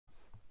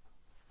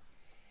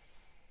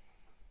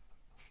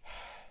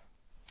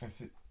I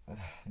feel, I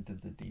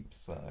did the deep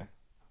sigh.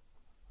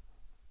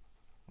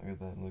 Look at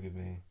that, look at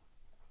me.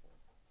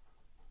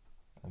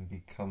 I'm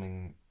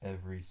becoming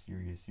every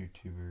serious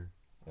YouTuber.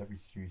 Every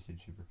serious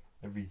YouTuber.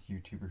 Every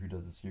YouTuber who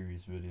does a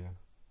serious video.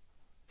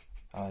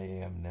 I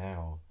am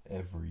now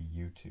every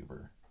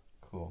YouTuber.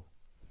 Cool.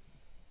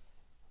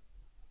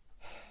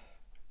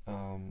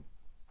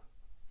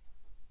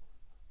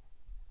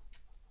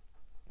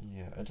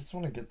 Yeah, I just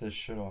want to get this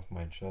shit off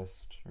my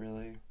chest,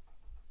 really.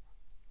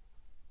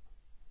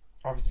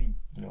 Obviously,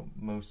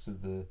 most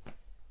of the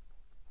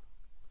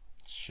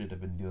shit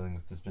I've been dealing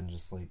with has been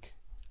just like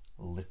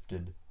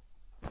lifted,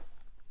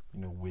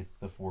 with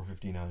the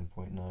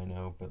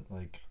 459.90, but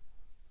like,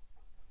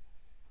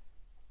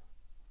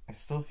 I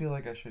still feel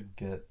like I should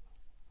get,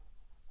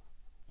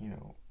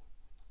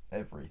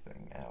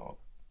 everything out.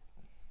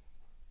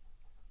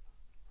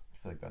 I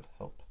feel like that'd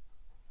help.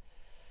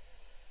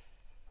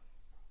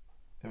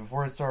 And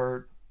before I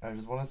start, I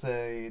just want to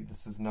say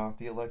this is not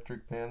the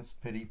Electric Pants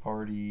pity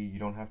party. You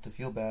don't have to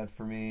feel bad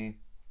for me.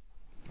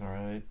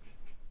 Alright?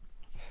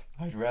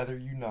 I'd rather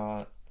you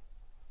not.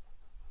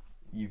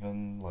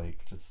 Even,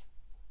 like, just.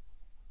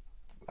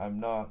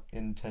 I'm not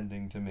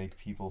intending to make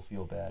people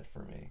feel bad for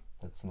me.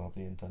 That's not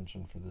the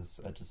intention for this.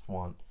 I just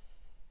want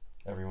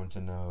everyone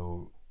to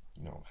know,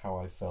 how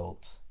I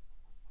felt,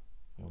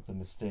 the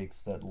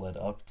mistakes that led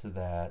up to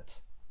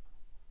that,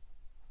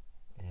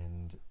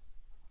 and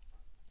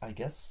I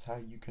guess how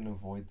you can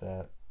avoid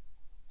that,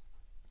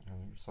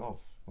 yourself,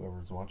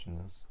 whoever's watching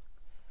this.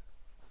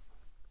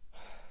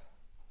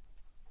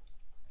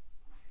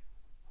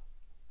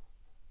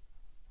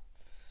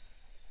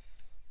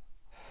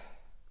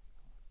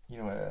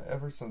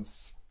 Ever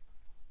since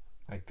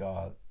I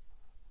got,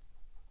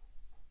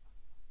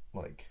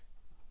 like,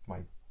 my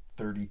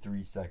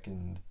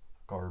 33-second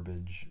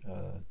garbage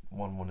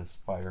 1-1 is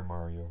Fire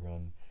Mario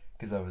run,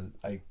 because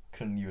I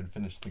couldn't even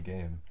finish the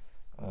game.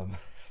 Um,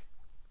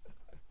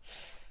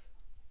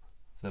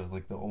 so that was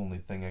like the only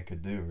thing I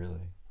could do,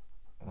 really.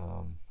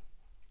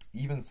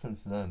 Even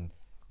since then,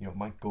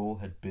 my goal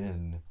had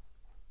been,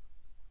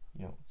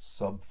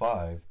 sub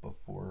 5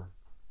 before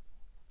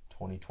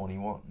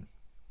 2021,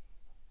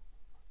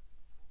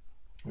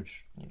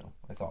 which,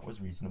 I thought was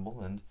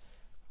reasonable, and,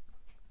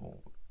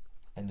 well,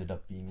 ended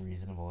up being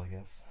reasonable, I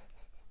guess.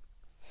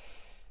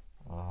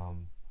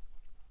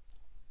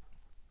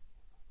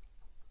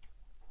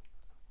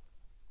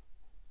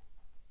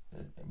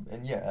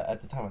 And yeah,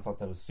 at the time I thought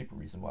that was super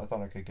reasonable. I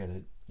thought I could get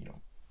it, you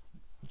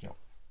know,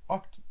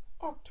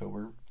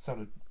 October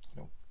sounded,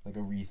 like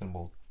a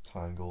reasonable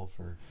time goal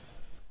for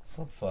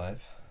sub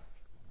 5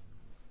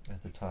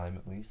 at the time,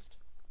 at least.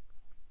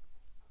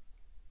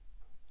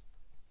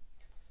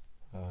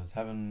 I was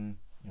having,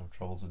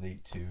 troubles with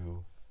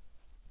 8.2.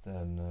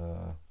 Then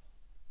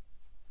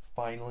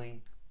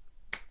finally,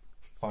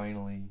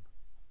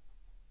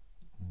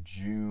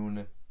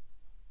 June,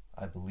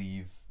 I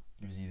believe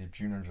it was either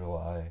June or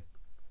July.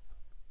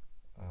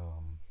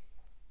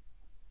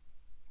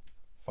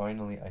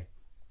 Finally, I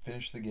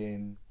finished the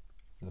game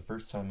for the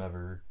first time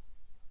ever.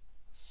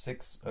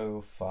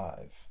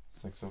 6:05.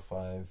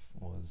 6:05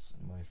 was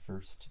my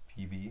first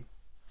PB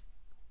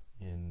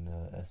in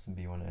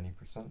SMB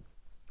 190%.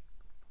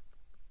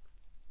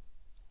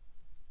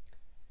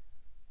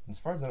 As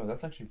far as I know,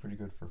 that's actually pretty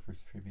good for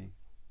first PB,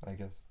 I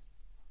guess.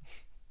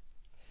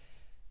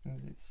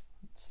 it's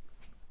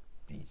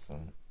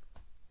decent.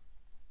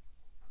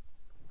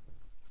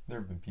 There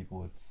have been people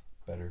with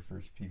better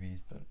first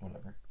PBs, but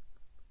whatever.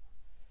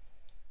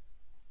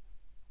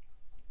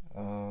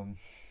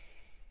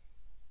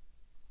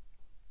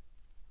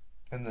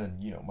 And then,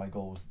 my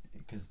goal was,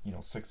 because,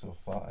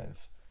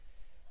 6:05,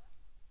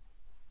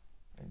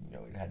 and,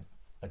 it had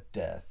a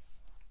death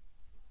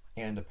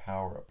and a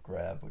power-up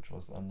grab, which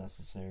was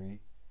unnecessary.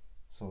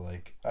 So,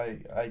 like,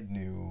 I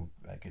knew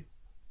I could,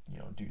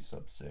 do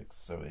sub 6,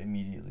 so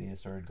immediately I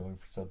started going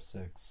for sub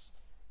 6,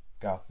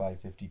 got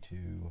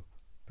 552,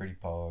 pretty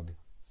pog,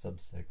 sub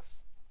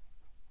 6.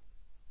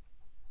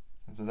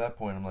 And so at that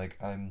point, I'm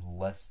like, I'm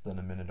less than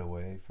a minute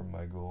away from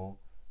my goal.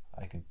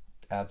 I can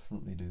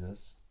absolutely do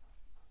this.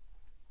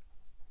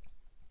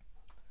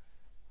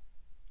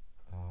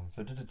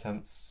 So I did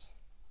attempts,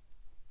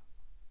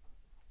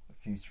 a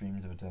few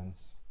streams of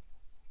attempts.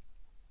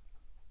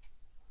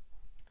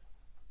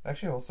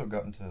 Actually, I also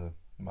got into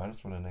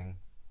 -1 inning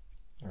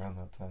around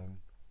that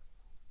time.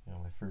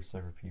 My first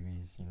ever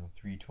PBs,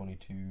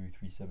 322,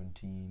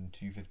 317,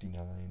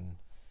 259.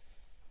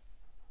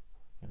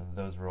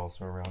 Those were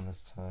also around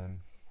this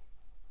time.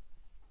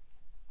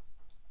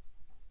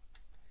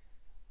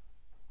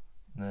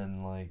 And then,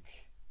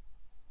 like,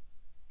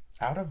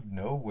 out of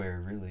nowhere,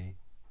 really,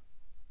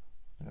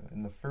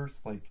 in the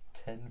first, like,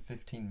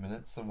 10-15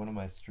 minutes of one of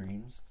my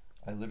streams,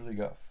 I literally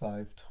got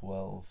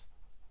 512.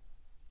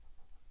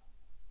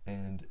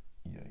 And,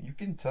 you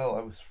can tell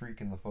I was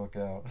freaking the fuck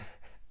out.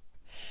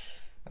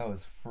 I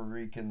was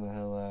freaking the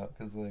hell out,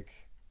 because,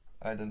 like,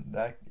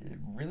 it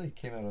really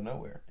came out of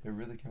nowhere. It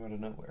really came out of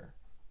nowhere.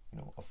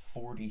 A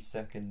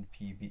 40-second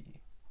PB.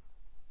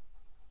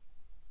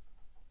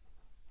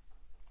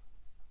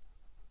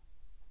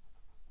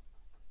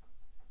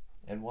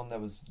 and one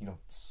that was, you know,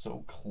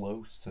 so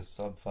close to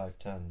sub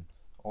 510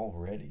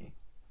 already.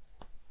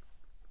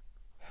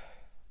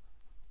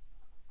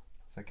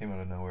 So that came out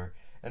of nowhere.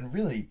 And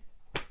really,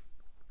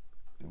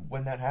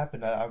 when that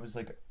happened, I was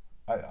like,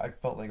 I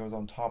felt like I was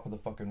on top of the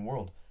fucking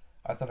world.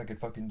 I thought I could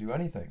fucking do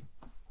anything.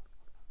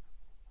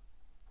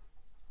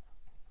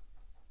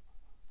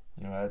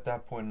 You know, at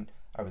that point,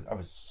 I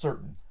was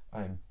certain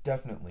I am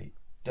definitely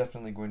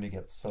going to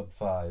get sub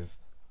 5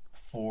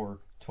 for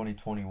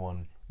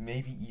 2021,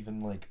 maybe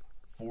even like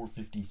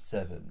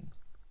 457.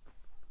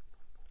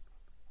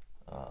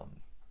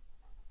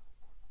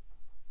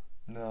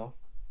 No.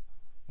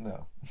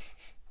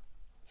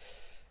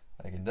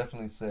 I can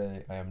definitely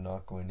say I am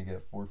not going to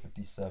get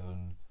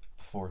 457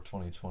 before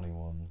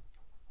 2021.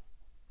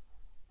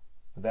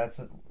 But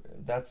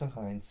that's in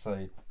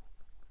hindsight.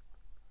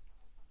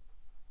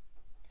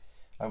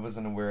 I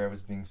wasn't aware I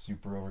was being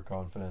super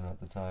overconfident at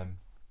the time.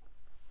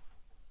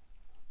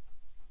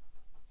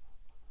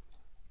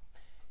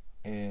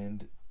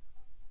 And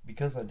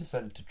because I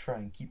decided to try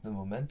and keep the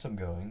momentum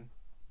going,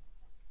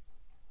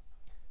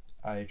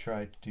 I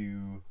tried to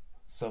do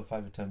sub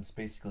 5 attempts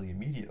basically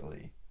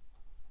immediately,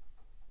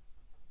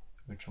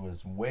 which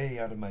was way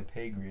out of my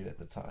pay grade at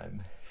the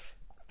time.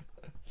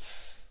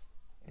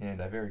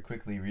 And I very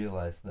quickly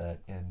realized that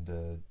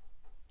and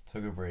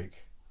took a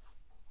break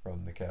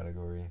from the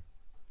category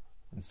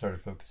and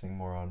started focusing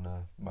more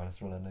on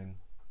 -1 ending,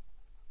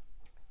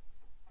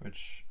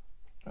 which,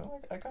 you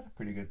know, I got a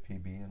pretty good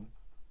PB in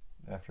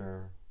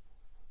after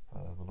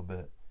a little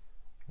bit,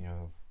 you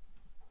know,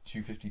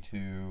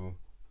 252,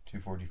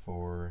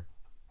 244,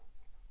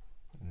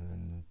 and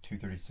then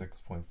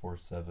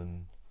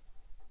 236.47.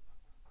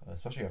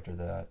 Especially after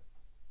that,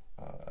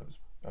 I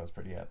was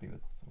pretty happy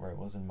with where I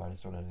was in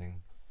 -1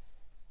 ending,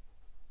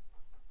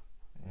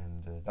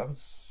 and that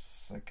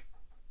was like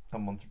a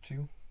month or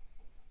two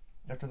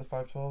after the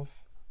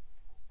 512.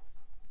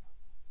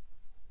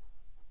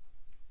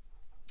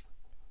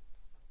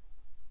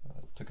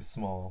 Took a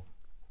small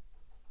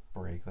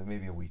break, like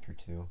maybe a week or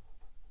two,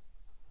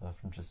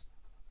 from just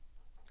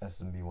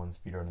SMB1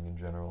 speedrunning in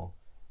general,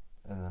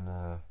 and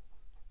then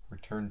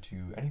returned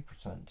to any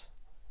percent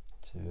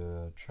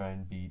to try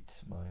and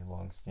beat my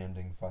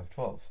long-standing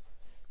 512.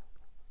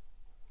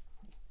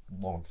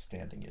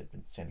 Long-standing, it had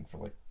been standing for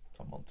like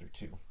a month or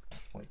two.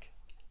 Like,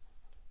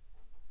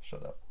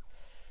 shut up.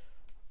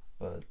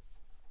 But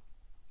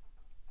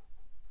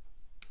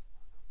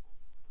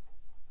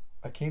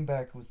I came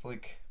back with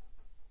like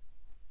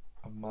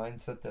a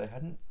mindset that I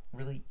hadn't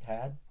really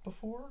had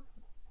before,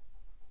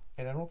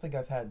 and I don't think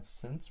I've had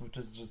since, which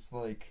is just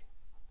like,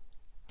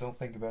 don't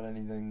think about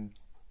anything,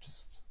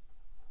 just,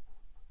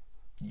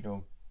 you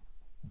know,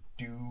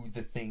 do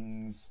the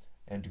things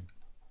and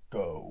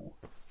go,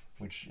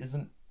 which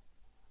isn't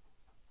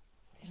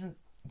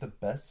the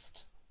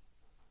best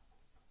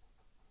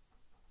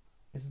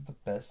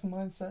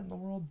mindset in the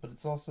world, but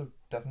it's also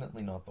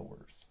definitely not the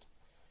worst.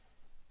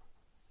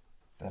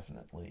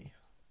 Definitely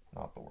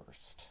not the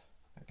worst.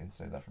 I can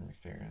say that from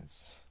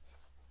experience.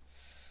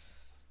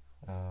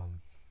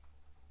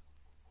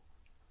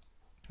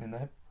 And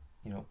that,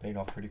 you know, paid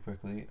off pretty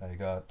quickly. I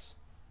got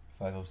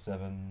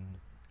 507,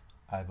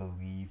 I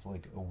believe,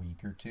 like a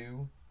week or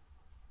two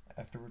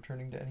after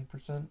returning to any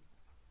percent,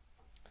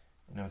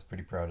 and I was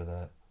pretty proud of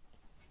that.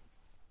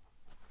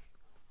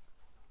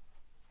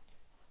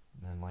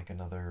 And then like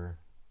another,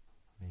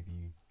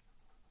 maybe,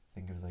 I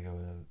think it was like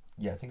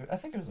I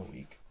think it was a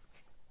week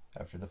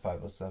after the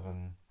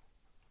 507,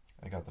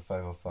 I got the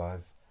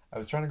 505. I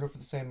was trying to go for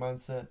the same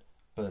mindset,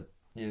 but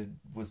it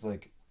was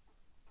like,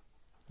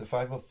 the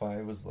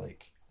 505 was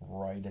like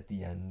right at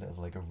the end of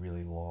like a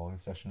really long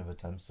session of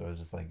attempts, so I was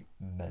just like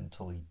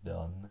mentally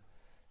done.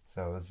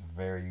 So I was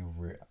very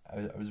angry.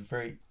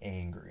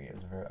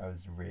 I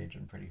was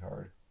raging pretty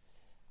hard,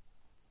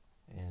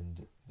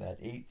 and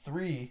that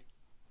 8-3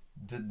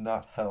 did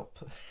not help.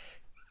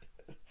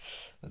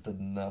 That did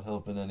not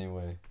help in any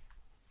way.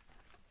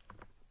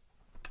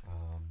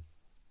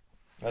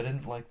 I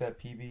didn't like that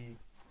PB,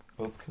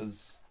 both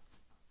because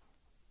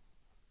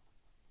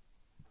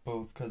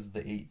of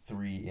the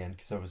 8-3 and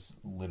because I was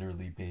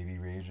literally baby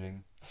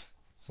raging.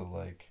 So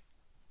like,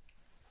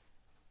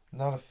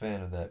 not a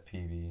fan of that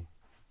PB,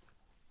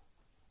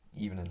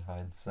 even in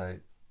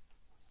hindsight.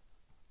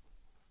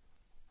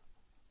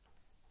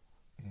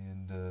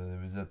 And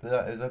it was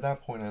at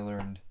that point I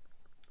learned,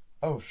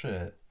 oh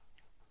shit,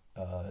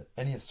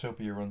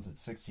 Eniastopia runs at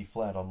 60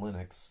 flat on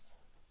Linux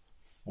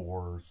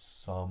for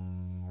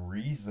some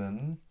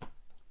reason,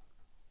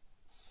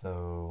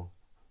 so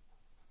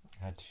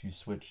I had to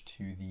switch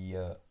to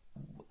the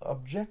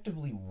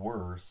objectively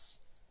worse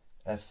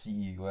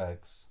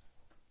FCEUX,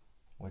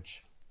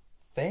 which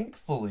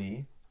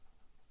thankfully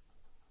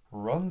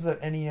runs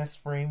at NES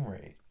frame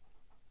rate.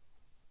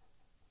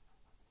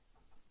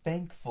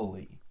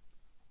 Thankfully.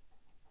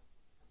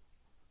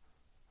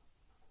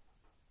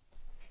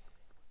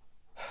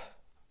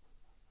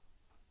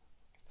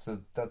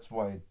 So that's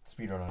why I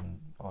speedrun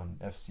on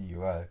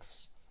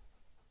FCUX,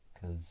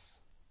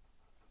 because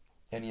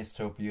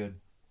Eniastopia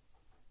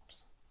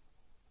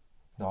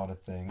not a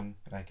thing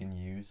I can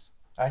use.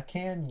 I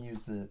can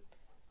use it.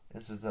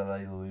 It's just that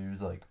I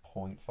lose like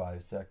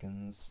 0.5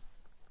 seconds,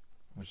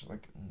 which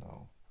like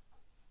no.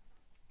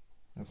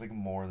 It's like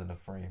more than a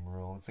frame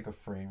rule. It's like a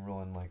frame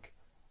rule and like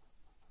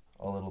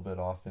a little bit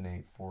off in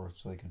 8.4,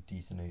 so like a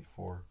decent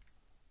 8.4.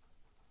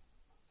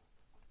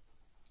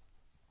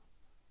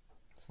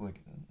 So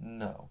like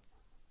no.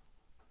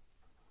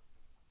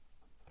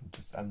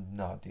 I'm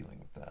not dealing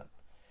with that.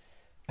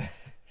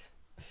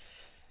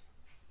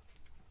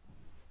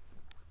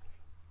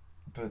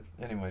 But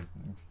anyway,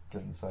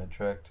 getting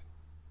sidetracked.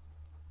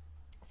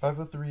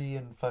 503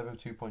 and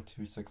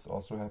 502.26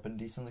 also happened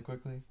decently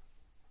quickly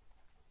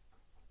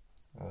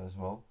as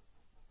well.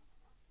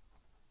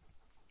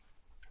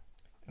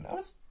 And I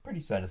was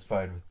pretty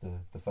satisfied with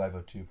the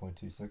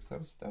 502.26.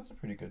 That was a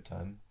pretty good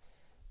time,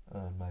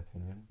 in my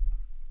opinion.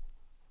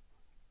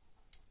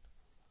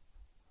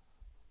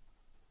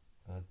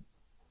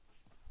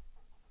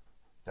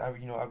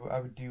 I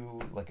would do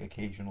like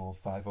occasional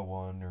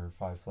 501 or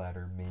 5 flat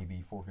or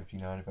maybe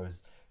 459 if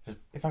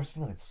I was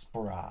feeling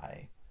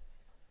spry.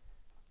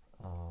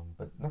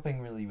 But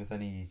nothing really with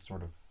any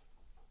sort of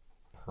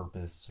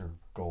purpose or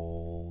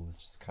goal.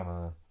 It's just kind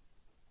of,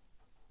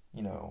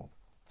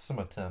 some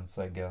attempts,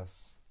 I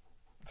guess.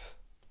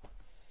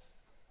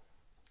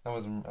 I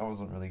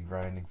wasn't really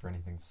grinding for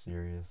anything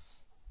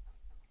serious,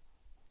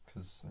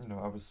 because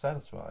I was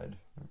satisfied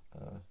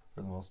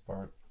for the most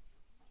part.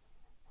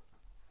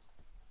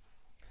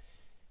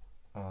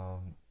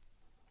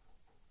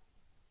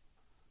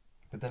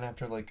 But then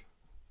after like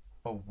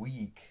a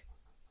week,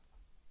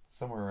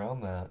 somewhere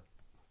around that,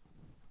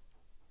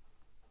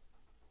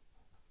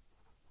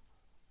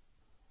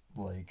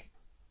 like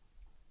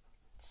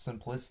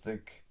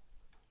simplistic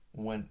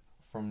went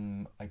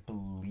from, I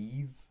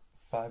believe,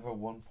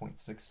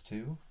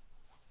 501.62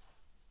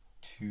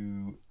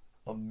 to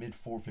a mid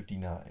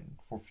 459,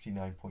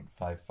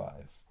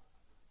 459.55.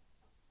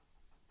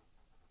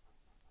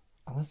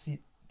 Unless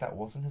that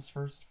wasn't his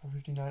first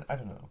 459, I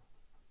don't know.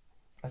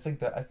 I think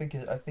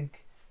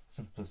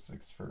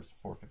Simplistic's first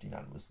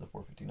 459 was the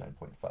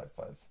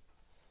 459.55.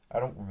 I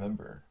don't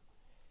remember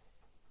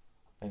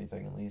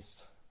anything, at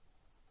least.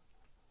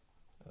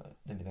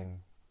 Anything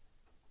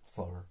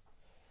slower,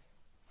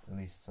 at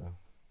least. So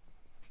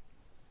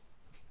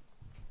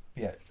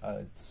yeah,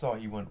 I saw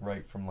he went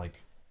right from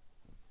like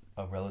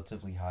a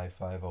relatively high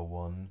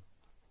 501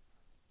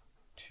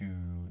 to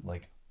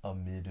like a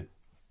mid,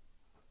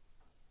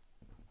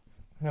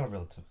 not a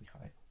relatively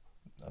high,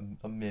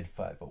 a mid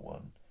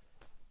 501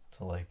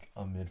 to like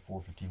a mid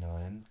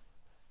 459.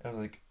 I was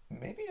like,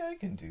 maybe I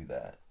can do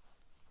that,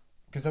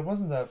 because I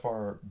wasn't that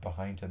far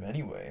behind him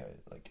anyway. I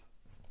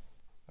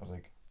was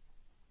like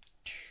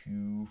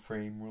 2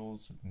 frame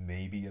rules,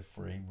 maybe a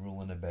frame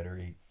rule and a better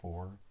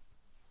 8.4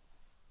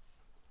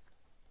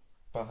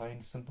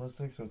 behind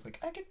Simplistic, so it's like,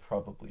 I could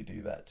probably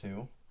do that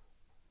too.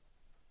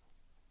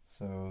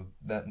 So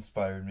that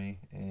inspired me,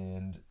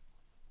 and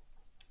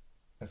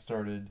I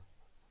started,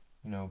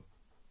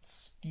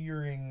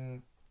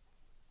 steering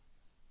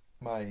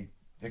my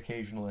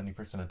occasional any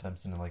percent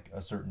attempts in like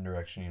a certain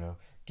direction,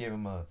 gave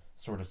them a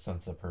sort of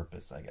sense of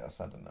purpose, I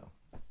guess. I don't know.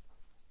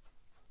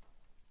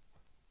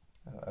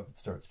 I would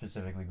start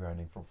specifically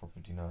grinding for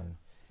 459.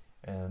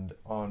 And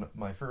on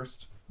my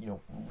first,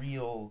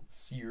 real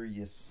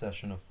serious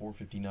session of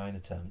 459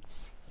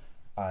 attempts,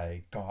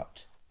 I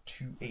got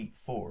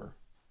 284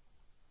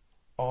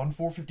 on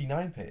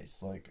 459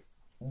 pace, like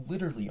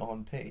literally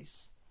on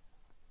pace.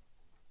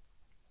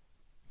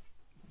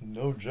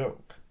 No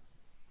joke.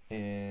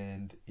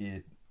 And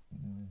it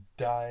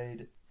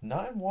died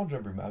not in wall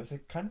jump room. I was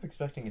kind of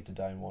expecting it to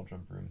die in wall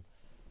jump room,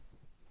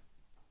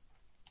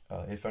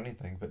 if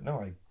anything, but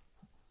no, I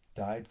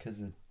died because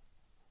it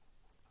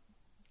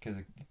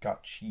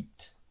got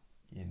cheaped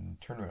in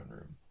turnaround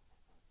room.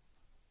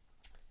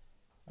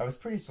 I was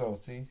pretty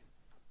salty,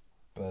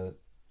 but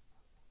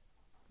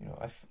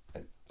I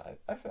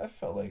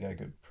felt like I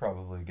could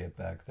probably get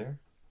back there.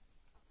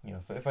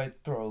 If I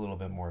throw a little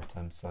bit more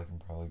attempts, I can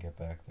probably get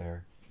back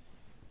there.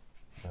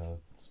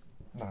 It's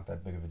not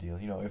that big of a deal.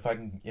 If I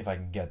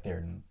can get there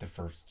in the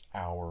first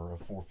hour of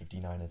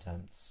 459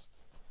 attempts,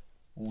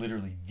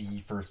 literally the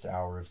first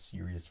hour of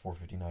serious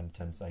 459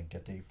 attempts I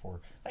get to 8.4,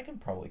 I can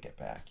probably get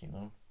back,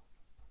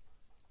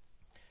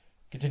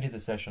 Continue the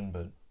session,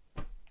 but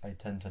I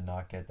tend to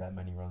not get that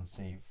many runs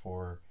to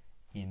 8.4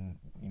 in,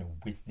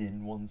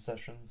 within one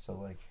session, so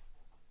like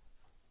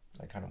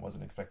I kind of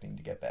wasn't expecting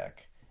to get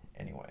back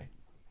anyway,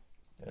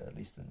 at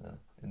least in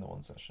the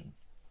one session.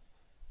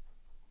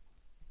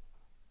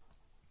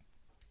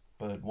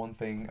 But one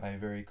thing I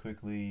very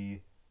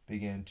quickly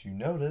began to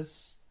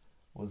notice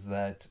was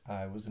that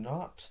I was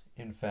not,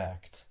 in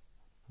fact,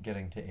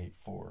 getting to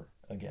 8.4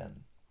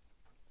 again.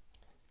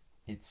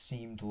 It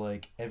seemed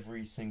like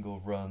every single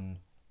run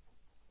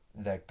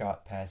that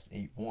got past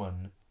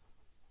 8.1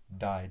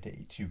 died to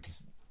 8.2,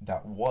 because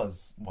that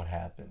was what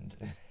happened.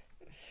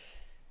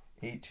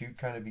 8.2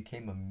 kind of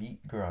became a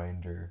meat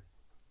grinder.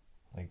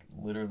 Like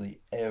literally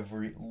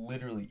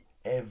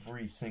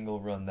every single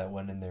run that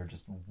went in there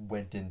just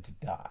went in to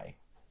die,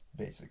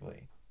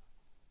 basically.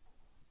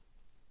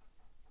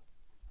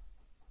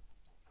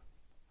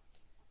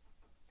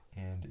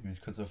 And it was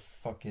because of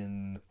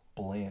fucking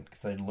Blant,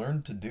 because I'd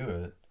learned to do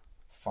it,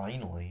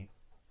 finally,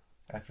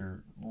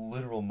 after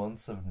literal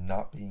months of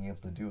not being able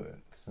to do it,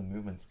 because the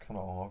movement's kind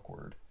of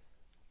awkward.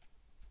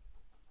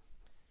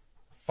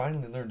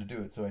 Finally learned to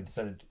do it, so I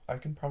decided I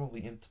can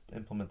probably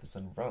implement this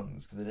in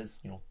runs, because it is,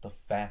 the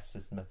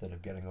fastest method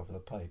of getting over the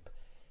pipe.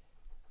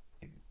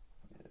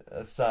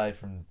 Aside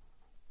from,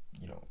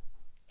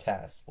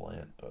 TAS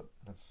Blant, but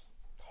that's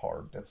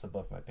hard. That's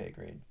above my pay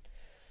grade.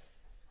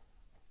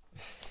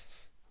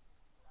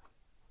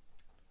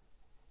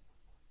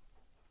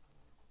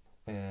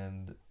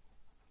 And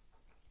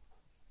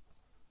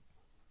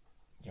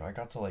I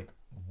got to like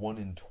 1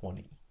 in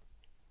 20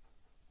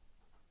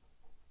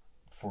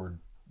 for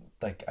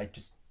like I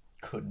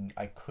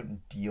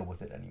couldn't deal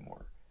with it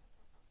anymore.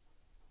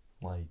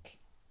 Like,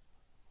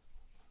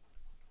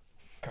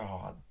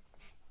 God.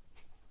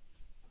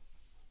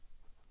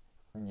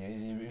 Yeah,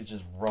 it was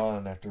just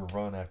run after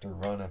run after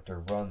run after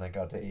run that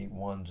got to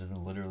 8-1, just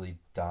literally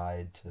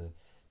died to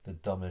the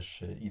dumbest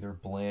shit. Either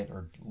Blant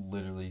or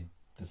literally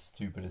the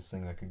stupidest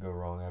thing that could go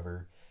wrong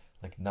ever.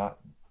 Like not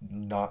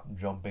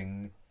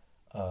jumping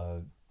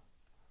for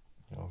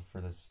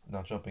this,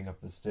 not jumping up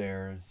the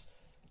stairs,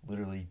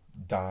 literally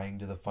dying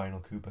to the final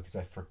Koopa because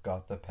I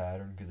forgot the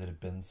pattern because it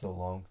had been so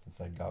long since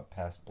I got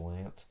past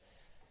Blant.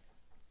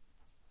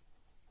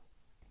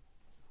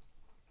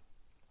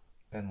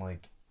 And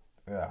like,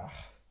 ugh.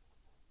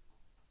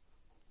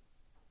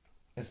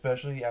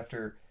 Especially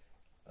after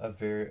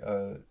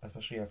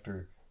especially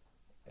after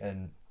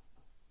an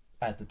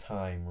at the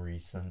time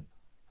recent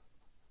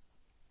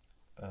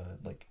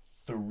like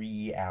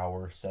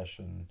 3-hour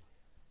session,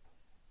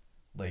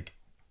 like,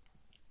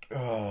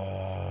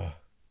 uh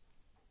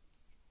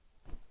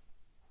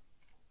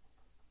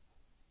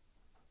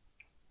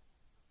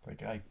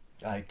like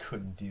I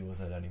couldn't deal with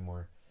it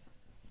anymore.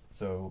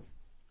 So,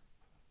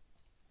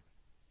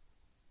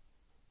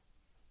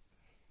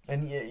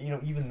 and yeah,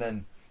 even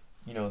then,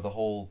 the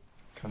whole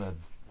kind of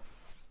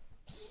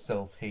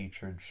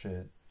self-hatred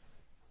shit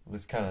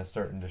was kind of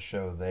starting to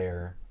show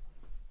there,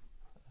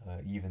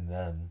 even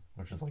then,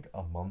 which was like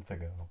a month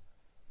ago.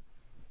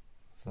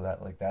 So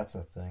that's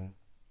a thing.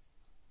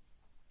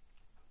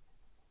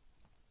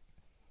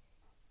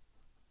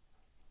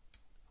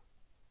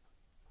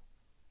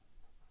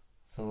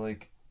 So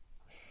like,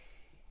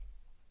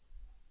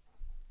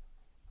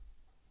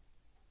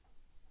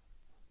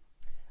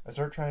 I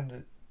started trying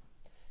to,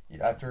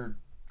 after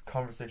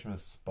conversation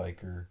with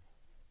Spiker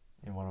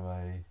in one of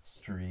my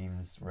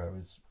streams where I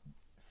was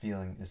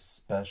feeling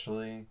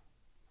especially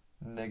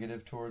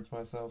negative towards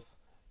myself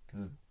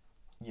because,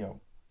 you know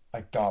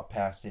I got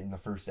past it in the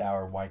first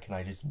hour. Why can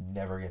I just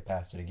never get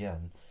past it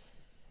again?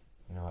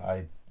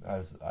 I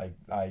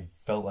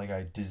felt like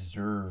I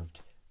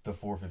deserved the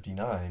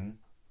 459.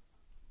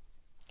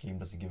 Game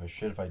doesn't give a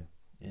shit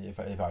if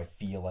I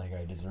feel like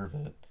I deserve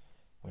it,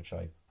 which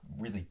I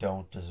really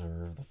don't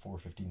deserve the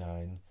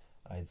 459.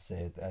 I'd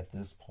say at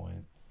this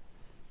point,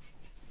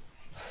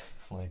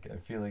 like, I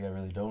feel like I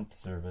really don't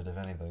deserve it, if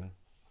anything.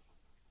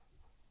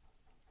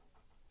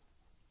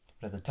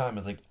 But at the time, I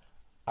was like,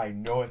 I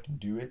know I can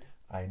do it.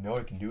 I know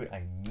I can do it.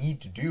 I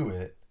need to do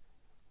it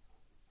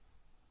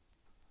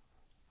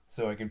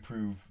so I can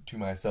prove to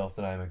myself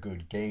that I'm a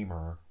good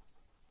gamer.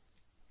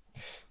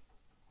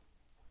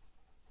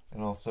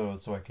 And also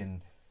so I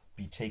can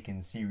be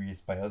taken serious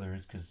by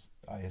others, because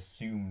I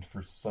assumed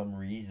for some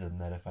reason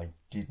that if I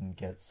didn't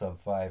get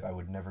sub 5, I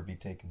would never be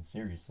taken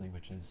seriously,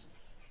 which is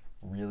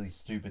really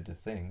stupid to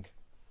think.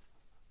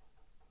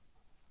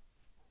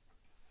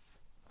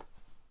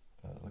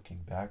 Looking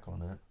back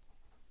on it.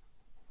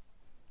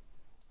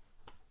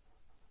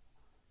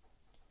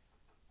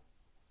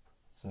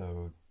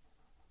 So,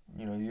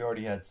 you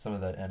already had some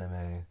of that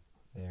anime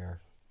there.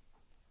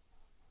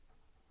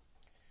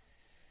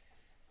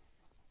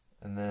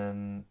 And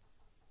then,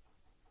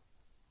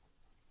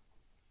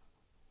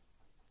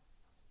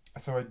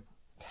 so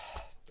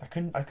I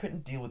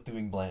couldn't deal with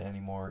doing Blant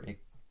anymore. It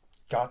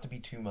got to be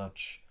too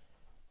much.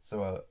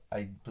 So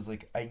I was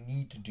like, I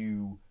need to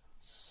do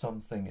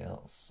something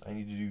else. I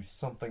need to do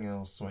something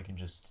else so I can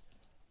just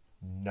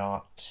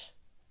not.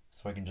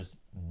 So I can just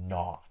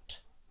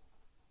not.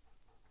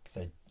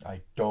 Because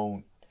I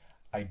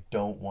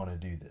don't want to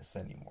do this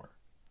anymore.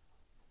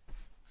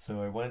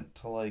 So I went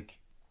to, like,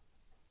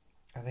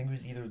 I think it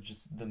was either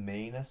just the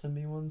main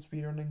SMB1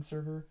 speedrunning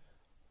server,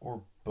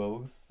 or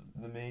both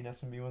the main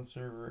SMB1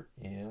 server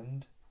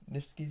and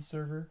Nifsky's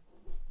server.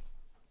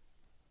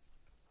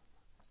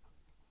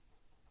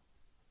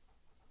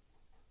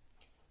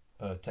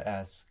 To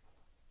ask,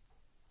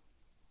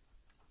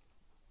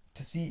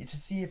 to see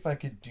if I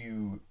could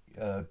do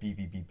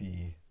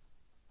BBBB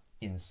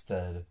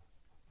instead.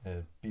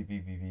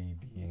 BBBB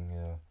being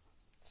a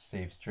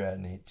safe strat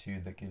in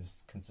 8-2 that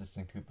gives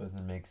consistent Koopas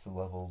and makes the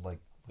level, like,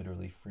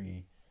 literally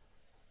free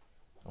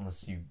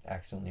unless you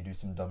accidentally do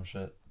some dumb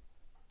shit.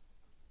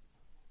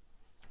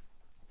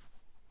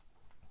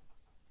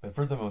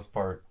 for the most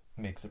part,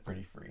 makes it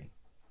pretty free.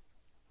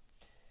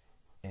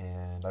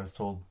 And I was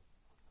told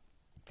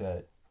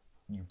that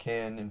you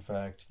can, in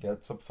fact,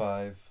 get sub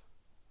 5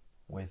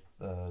 with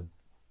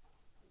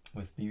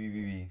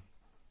BBBB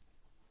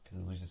because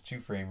it loses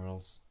 2 frame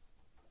rules.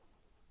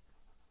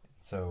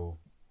 So,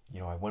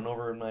 I went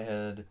over in my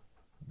head,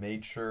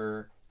 made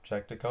sure,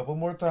 checked a couple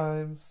more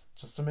times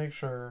just to make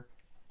sure,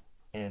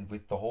 and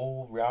with the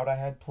whole route I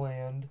had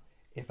planned,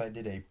 if I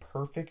did a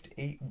perfect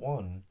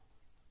 8-1,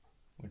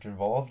 which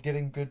involved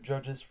getting good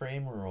judges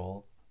frame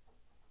rule,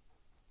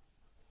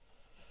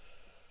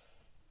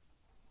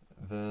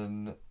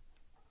 then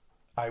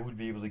I would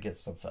be able to get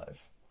sub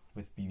 5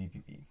 with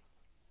BBBB.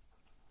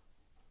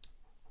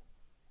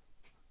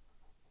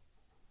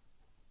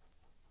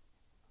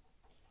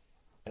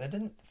 And I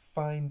didn't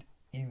find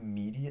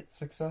immediate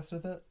success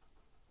with it,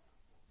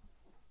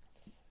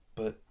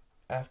 but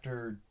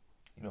after,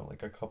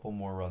 like a couple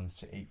more runs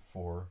to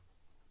 8-4,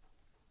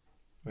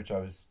 which I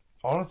was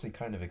honestly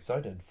kind of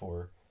excited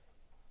for,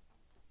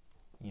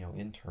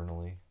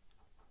 internally.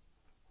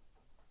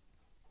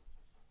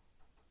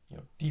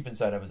 Deep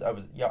inside I was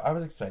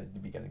excited to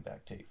be getting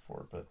back to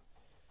 8-4, but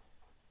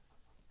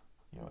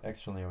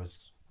externally I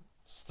was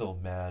still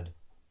mad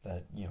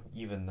that,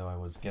 even though I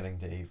was getting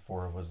to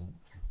 8-4, I wasn't,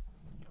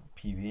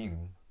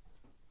 PBing.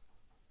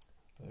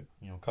 But,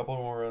 a couple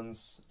more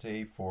runs to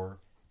 8-4,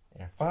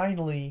 and I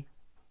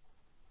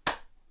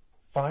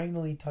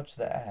finally touched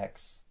the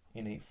axe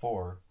in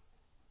 8-4.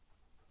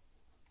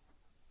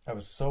 I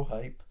was so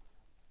hype.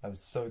 I was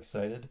so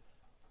excited,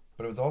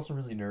 but I was also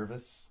really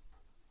nervous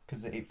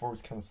because the 8-4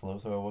 was kind of slow,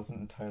 so I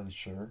wasn't entirely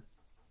sure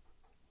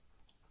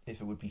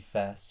if it would be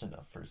fast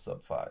enough for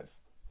sub 5.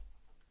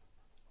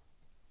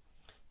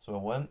 So I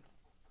went,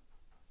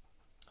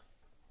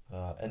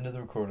 ended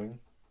the recording,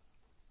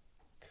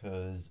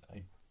 because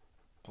I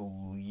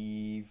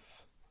believe,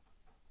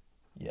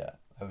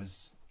 I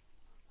was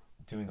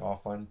doing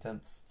offline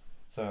attempts,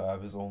 so I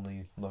was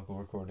only local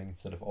recording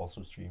instead of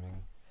also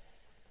streaming.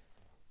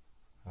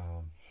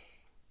 So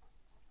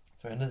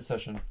I ended the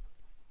session,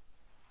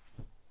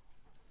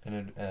 and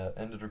it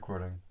ended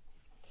recording,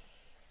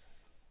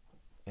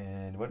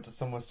 and went to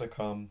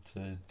SumWest.com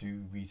to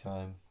do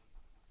retime.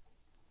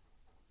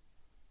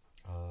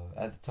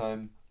 At the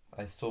time,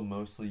 I still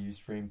mostly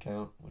used frame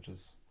count, which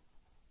is,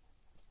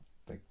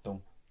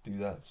 don't do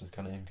that, it's just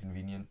kind of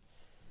inconvenient.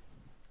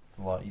 It's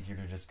a lot easier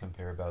to just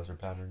compare Bowser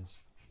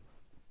patterns.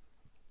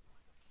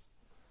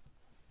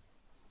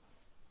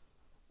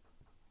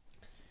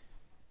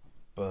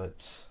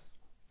 But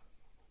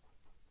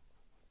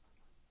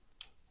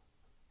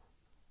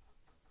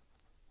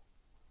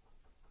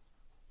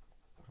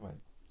what am I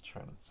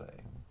trying to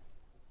say?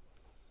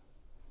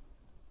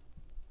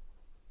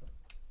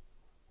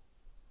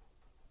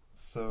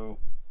 So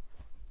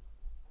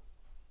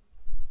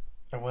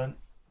I went,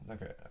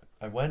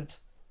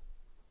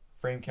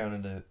 frame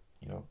counted it,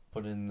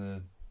 put in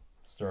the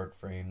start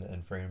frame, the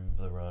end frame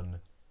of the run.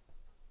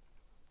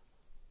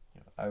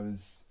 I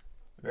was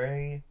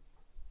very,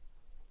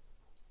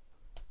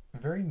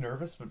 very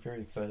nervous, but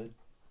very excited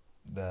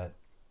that,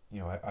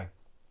 I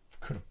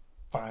could have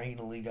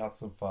finally got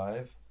sub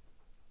 5.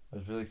 I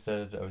was really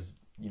excited. I was,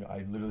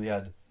 I literally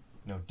had,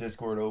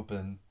 Discord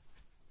open,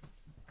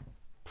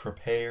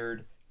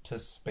 prepared to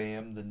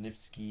spam the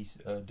Nifsky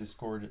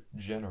Discord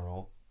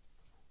general,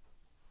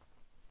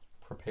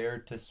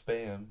 prepared to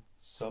spam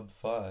sub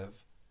 5,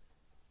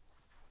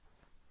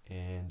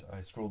 and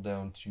I scrolled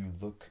down to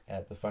look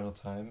at the final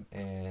time,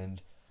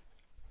 and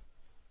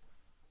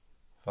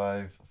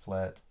 5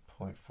 flat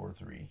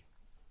 0.43.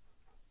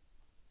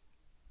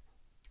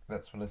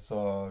 That's what I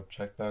saw.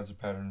 Check Bowser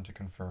pattern to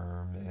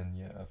confirm,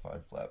 and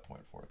 5 flat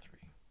 0.43.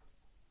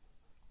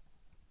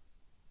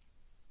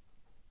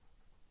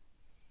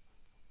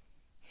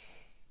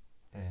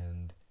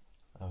 And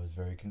I was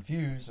very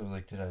confused. I was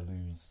like, did I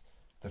lose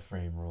the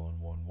frame rule in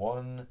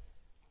 1-1?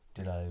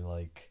 Did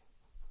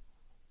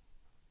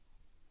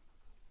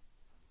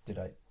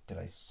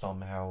I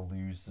somehow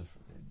lose the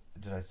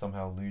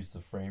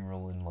frame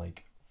rule in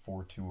 4-2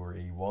 or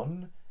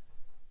A1?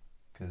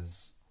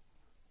 Because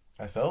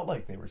I felt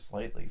like they were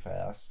slightly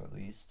fast, at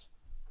least.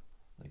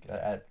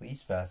 At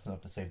least fast enough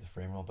to save the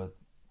frame rule, but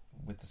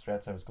with the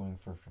strats I was going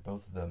for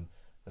both of them,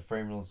 the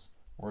frame rules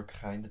were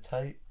kind of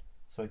tight,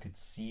 so I could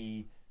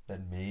see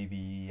that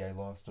maybe I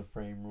lost a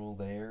frame rule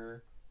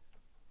there.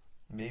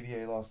 Maybe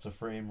I lost a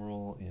frame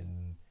rule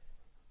in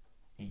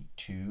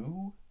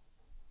 8-2.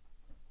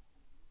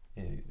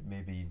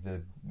 Maybe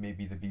the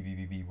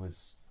BBBB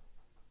was,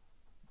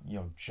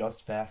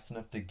 just fast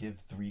enough to give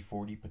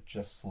 340, but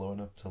just slow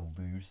enough to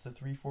lose the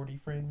 340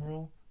 frame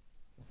rule.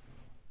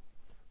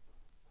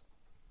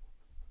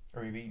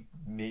 Or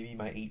maybe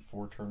my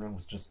 8-4 turn run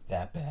was just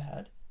that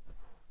bad.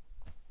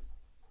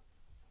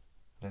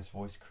 Nice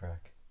voice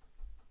crack.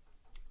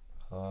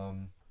 But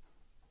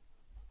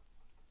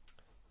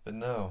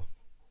no.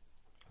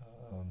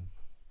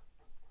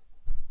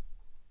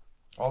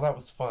 All that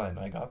was fine.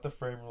 I got the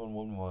frame rule in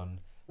 1-1,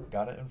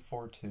 got it in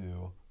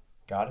 4-2,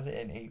 got it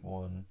in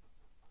 8-1.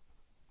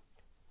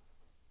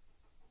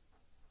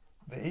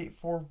 the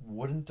 8.4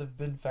 wouldn't have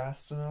been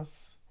fast enough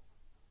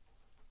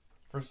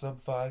for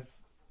sub 5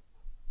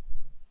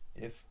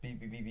 if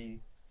BBBB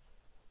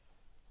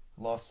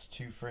lost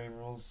 2 frame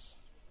rules.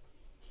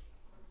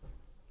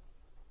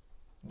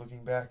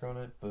 Looking back on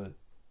it, but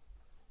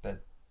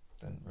that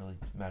didn't really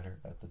matter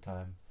at the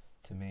time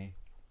to me.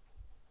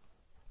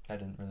 I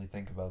didn't really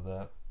think about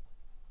that.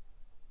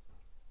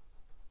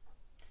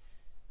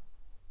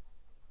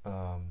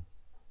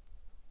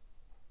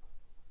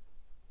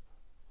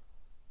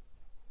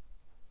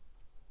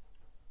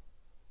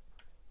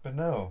 But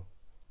no,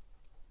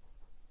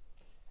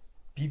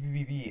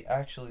 BBBB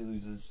actually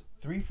loses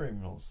 3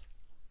 frame rules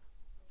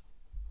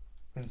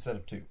instead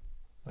of 2,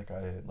 like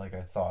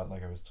I thought,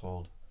 like I was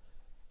told.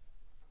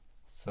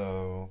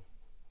 So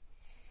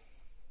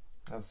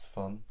that was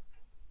fun.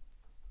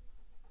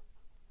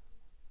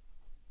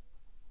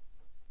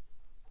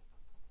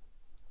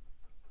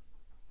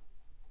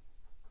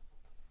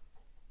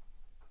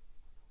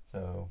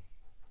 So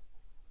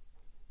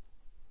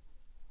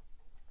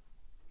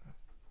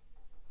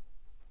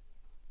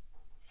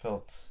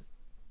felt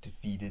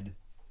defeated.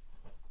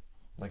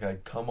 Like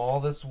I'd come all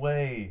this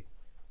way.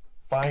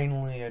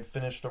 Finally, I'd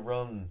finished a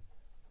run.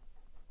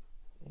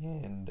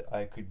 And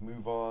I could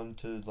move on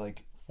to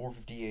like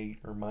 458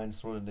 or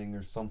minus one ending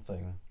or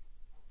something.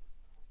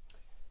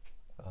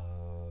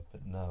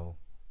 But no.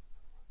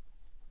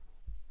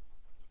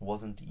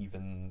 Wasn't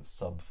even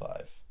sub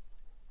 5.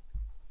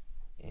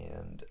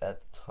 And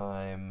at the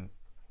time,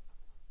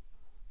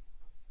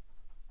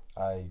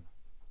 I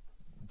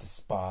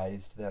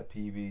despised that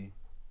PB.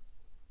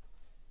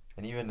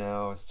 And even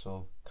now, I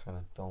still kind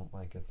of don't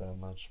like it that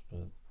much,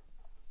 but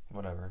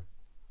whatever.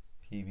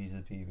 PB's a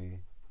PB.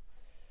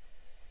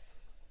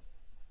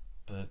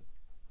 But,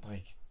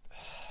 like,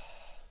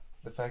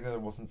 the fact that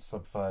it wasn't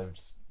sub 5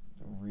 just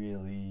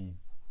really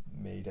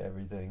made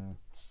everything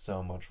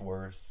so much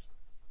worse.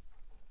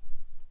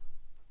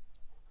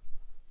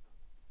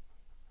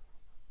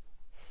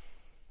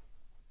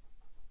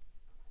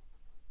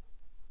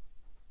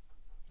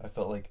 I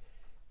felt like,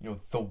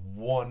 the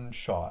one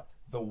shot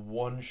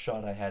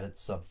I had at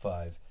sub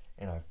 5,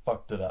 and I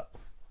fucked it up.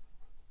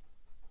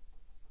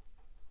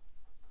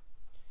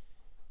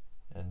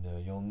 And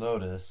you'll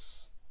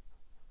notice,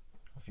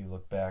 if you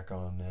look back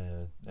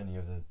on any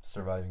of the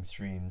surviving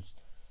streams,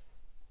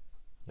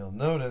 you'll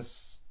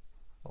notice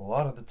a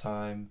lot of the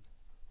time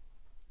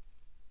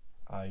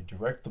I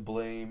direct the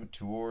blame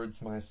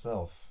towards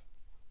myself.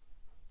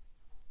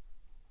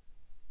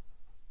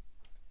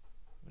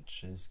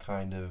 Which is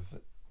kind of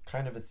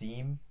a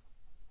theme.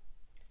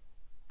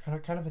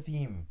 Kind of a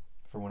theme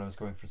for when I was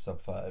going for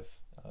sub 5.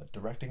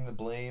 Directing the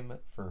blame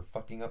for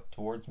fucking up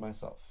towards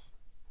myself.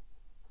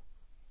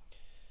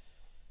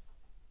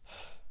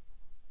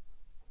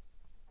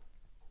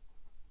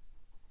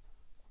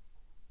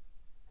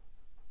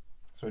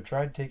 So I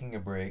tried taking a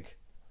break,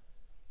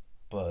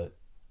 but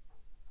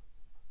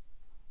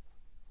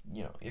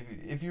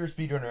if you're a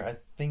speedrunner, I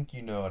think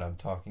you know what I'm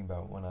talking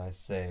about when I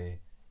say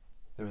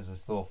there was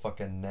this little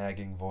fucking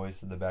nagging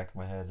voice in the back of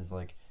my head is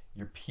like,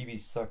 your PB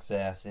sucks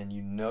ass and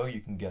you know you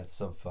can get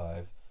sub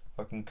 5.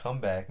 Fucking come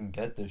back and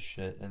get this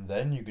shit and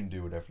then you can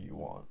do whatever you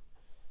want.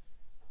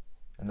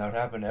 And that would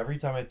happen every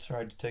time I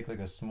tried to take like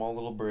a small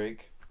little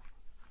break.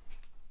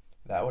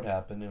 That would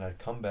happen and I'd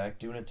come back,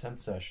 do an attempt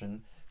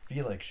session,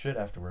 feel like shit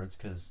afterwards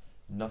because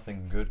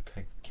nothing good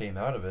came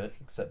out of it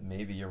except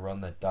maybe a run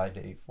that died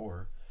to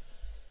 8.4.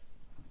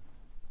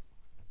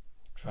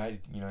 Try,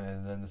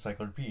 and then the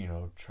cycle would repeat,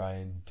 try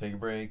and take a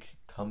break,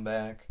 come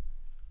back.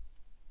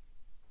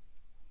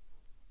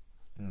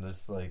 And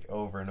just like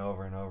over and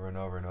over and over and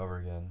over and over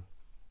again.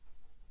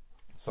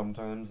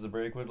 Sometimes the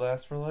break would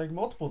last for like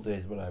multiple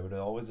days, but I would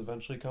always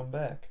eventually come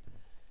back.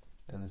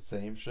 And the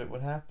same shit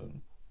would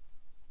happen.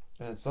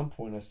 And at some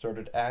point I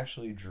started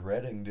actually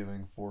dreading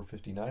doing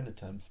 459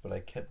 attempts, but I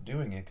kept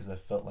doing it because I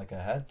felt like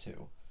I had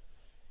to.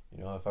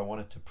 If I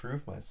wanted to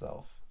prove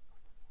myself.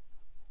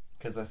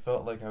 Because I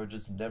felt like I would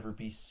just never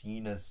be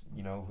seen as,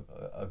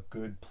 a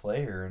good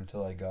player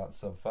until I got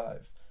sub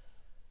 5.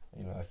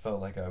 I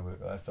felt like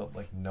I felt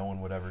like no one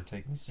would ever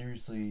take me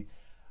seriously.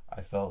 I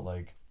felt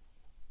like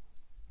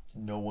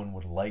no one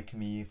would like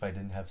me if I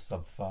didn't have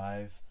sub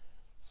 5.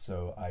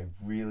 So I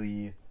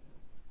really,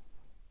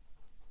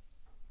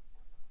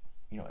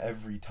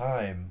 every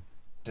time,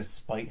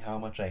 despite how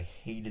much I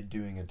hated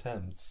doing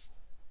attempts,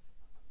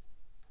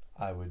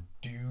 I would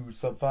do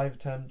sub 5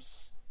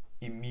 attempts,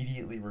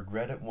 immediately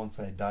regret it once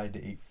I died to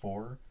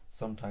 8.4,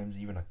 sometimes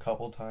even a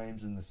couple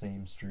times in the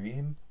same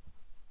stream.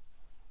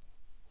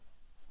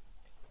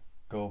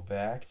 Go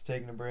back to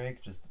taking a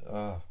break, just,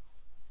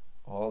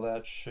 all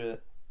that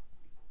shit.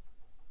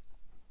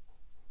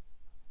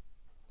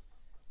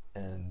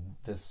 And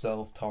the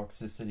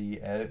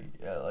self-toxicity,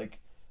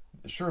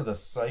 sure,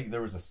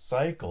 there was a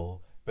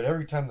cycle, but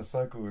every time the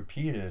cycle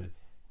repeated,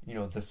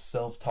 the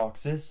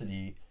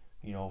self-toxicity,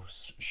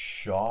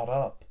 shot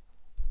up.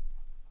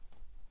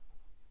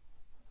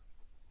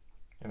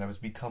 And I was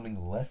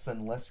becoming less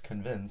and less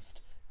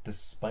convinced,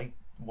 despite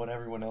what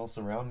everyone else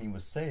around me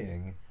was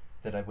saying,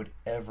 that I would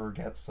ever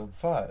get sub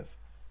 5.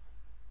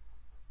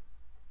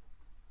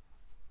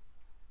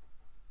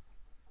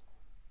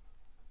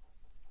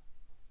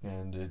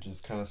 And it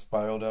just kind of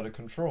spiraled out of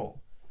control.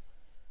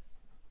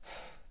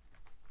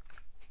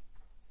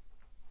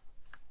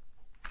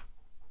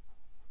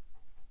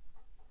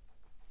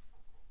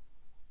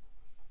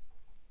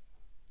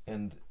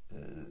 And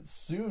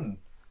soon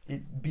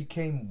it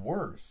became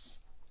worse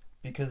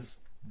because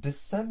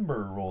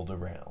December rolled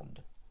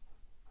around.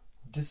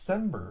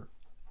 December,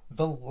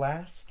 the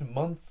last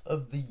month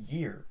of the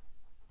year.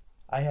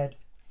 I had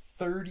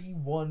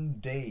 31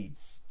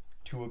 days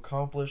to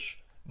accomplish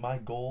my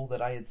goal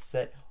that I had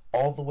set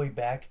all the way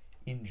back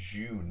in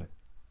June.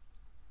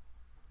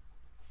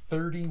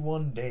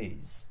 31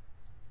 days.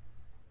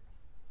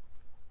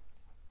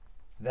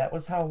 That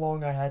was how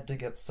long I had to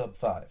get sub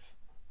 5.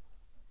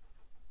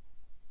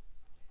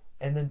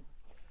 And then,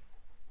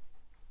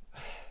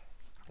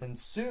 and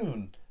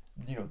soon,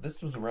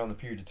 this was around the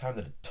period of time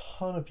that a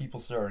ton of people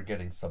started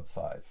getting sub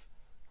 5.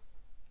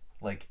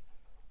 Like,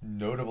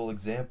 notable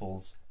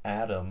examples,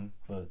 Adam,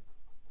 but,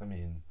 I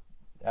mean,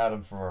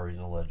 Adam Ferrari's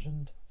a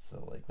legend,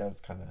 so, like, that was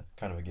kind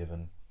of a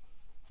given.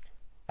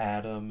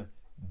 Adam,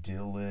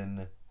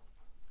 Dylan,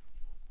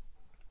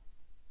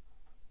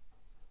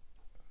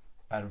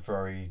 Adam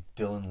Ferrari,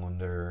 Dylan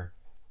Linder,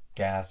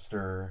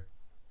 Gaster,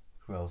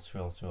 who else?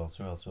 There's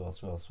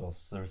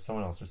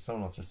someone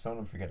else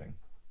I'm forgetting.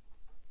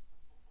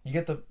 You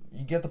get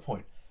the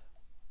point.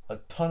 A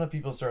ton of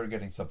people started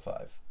getting sub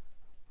 5.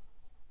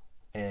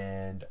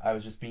 And I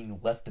was just being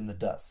left in the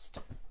dust.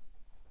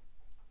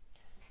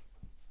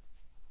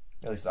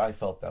 At least I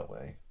felt that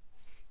way.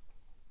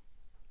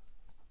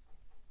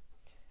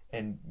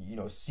 And,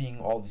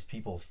 seeing all these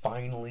people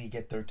finally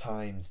get their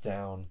times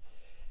down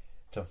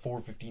to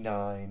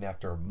 4:59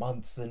 after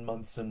months and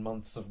months and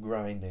months of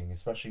grinding,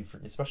 especially for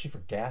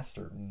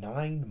Gaster.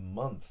 9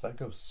 months. I'd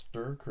go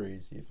stir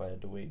crazy if I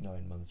had to wait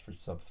 9 months for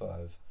sub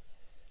 5.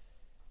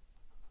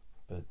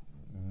 But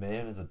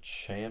man is a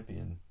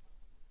champion.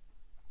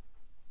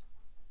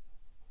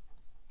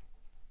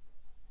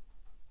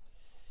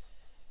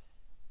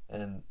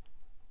 And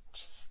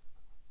just,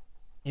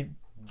 it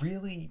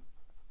really,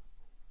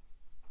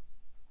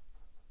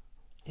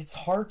 it's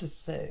hard to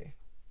say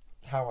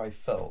how I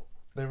felt.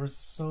 There were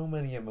so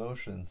many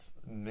emotions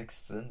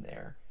mixed in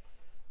there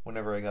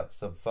whenever I got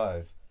sub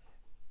 5.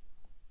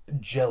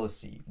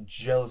 Jealousy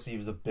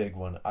was a big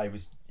one. I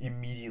was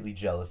immediately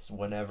jealous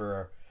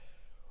whenever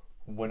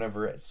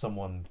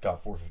someone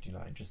got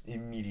 4:59. Just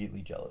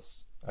immediately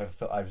jealous. I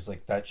was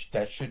like, that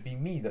should be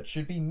me. That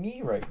should be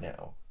me right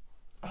now.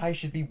 I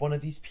should be one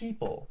of these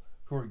people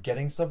who are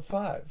getting sub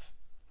 5.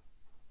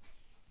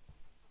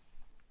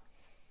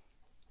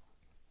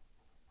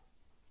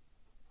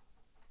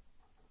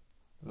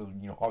 So,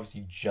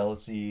 obviously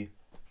jealousy,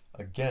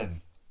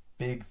 again,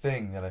 big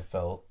thing that I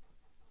felt.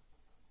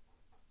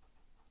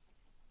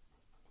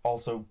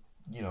 Also,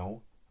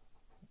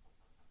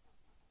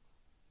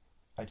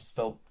 I just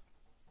felt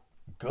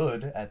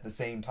good at the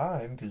same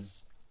time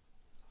because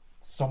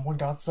someone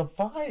got sub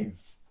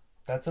 5.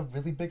 That's a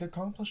really big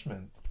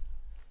accomplishment.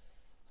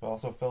 I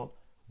also felt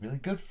really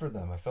good for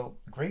them. I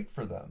felt great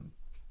for them.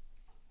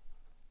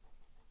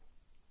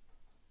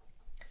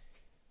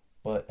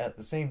 But at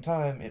the same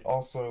time, it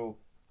also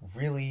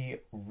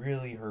really,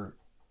 really hurt.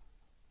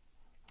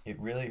 It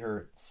really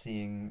hurt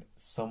seeing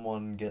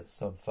someone get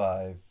sub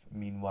 5.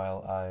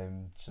 Meanwhile,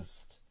 I'm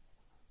just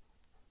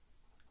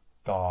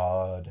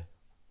God.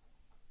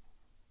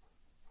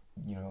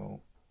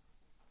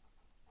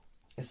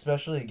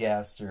 Especially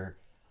Gaster.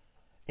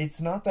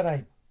 It's not that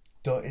I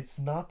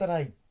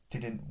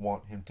didn't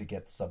want him to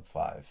get sub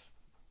 5.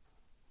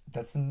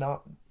 That's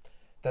not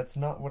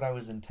what I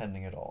was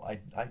intending at all. I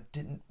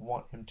didn't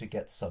want him to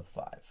get sub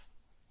 5.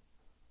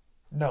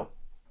 No.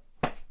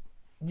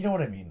 You know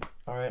what I mean,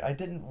 alright? I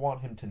didn't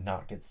want him to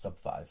not get sub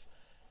 5.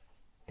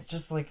 It's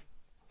just like,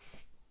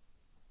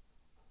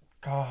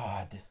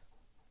 God.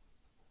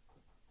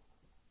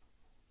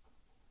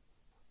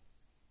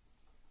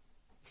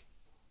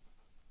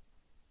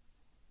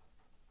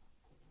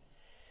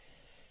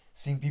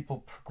 Seeing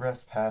people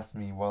progress past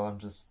me while I'm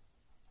just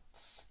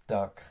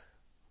stuck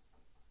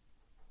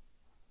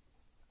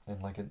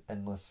in like an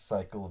endless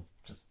cycle of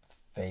just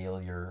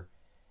failure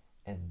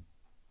and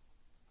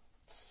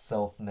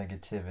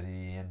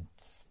self-negativity and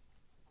just,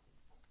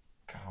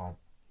 God,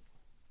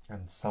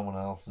 and someone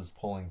else is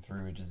pulling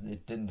through.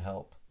 It didn't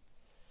help.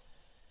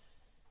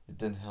 It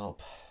didn't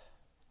help.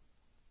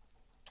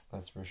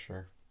 That's for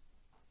sure.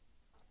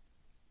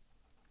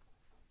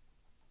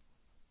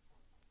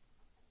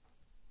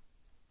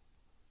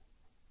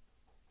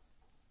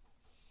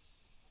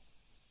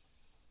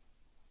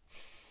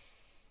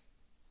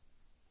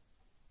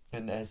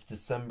 And as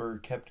December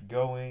kept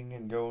going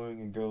and going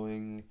and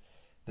going,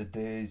 the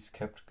days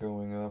kept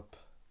going up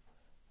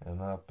and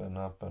up and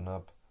up and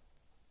up.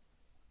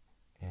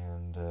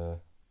 And the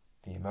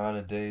amount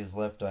of days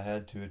left I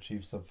had to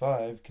achieve sub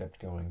 5 kept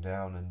going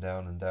down and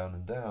down and down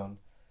and down.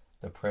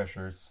 The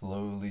pressure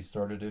slowly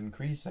started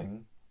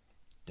increasing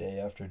day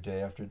after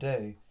day after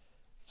day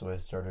So I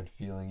started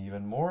feeling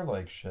even more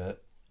like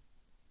shit.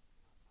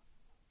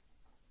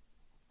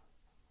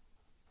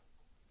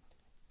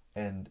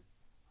 And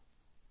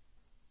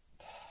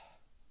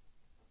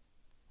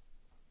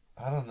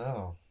I don't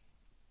know.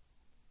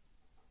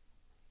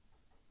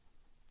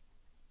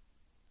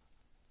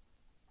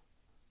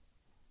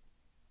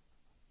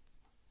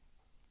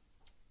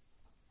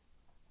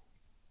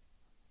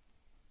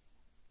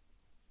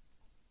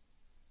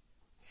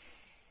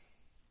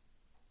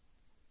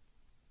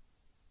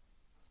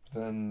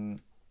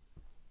 Then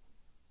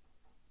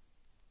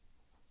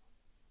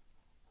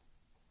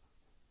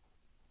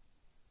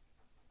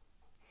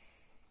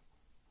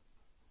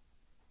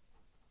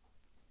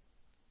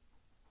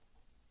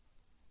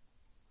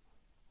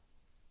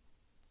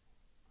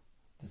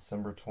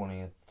December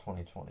 20th,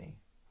 2020.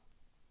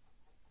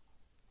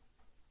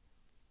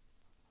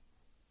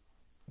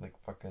 Like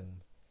fucking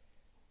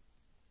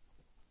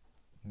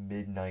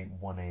midnight,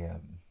 1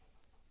 a.m.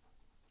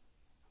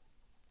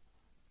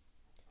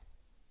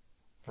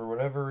 For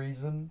whatever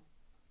reason,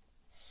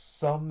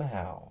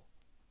 somehow,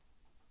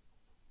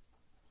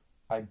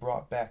 I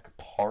brought back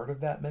part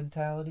of that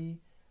mentality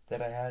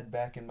that I had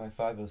back in my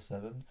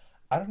 507.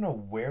 I don't know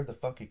where the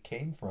fuck it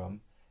came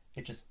from.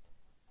 It just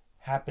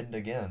happened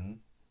again.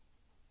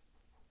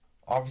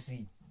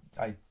 Obviously,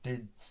 I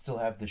did still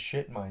have the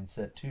shit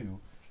mindset too,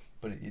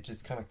 but it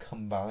just kind of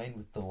combined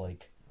with the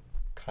like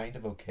kind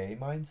of okay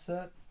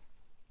mindset.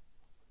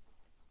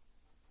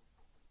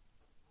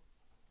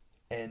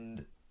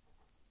 And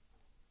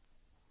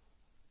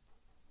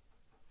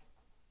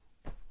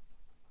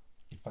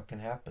it fucking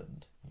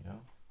happened, you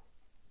know?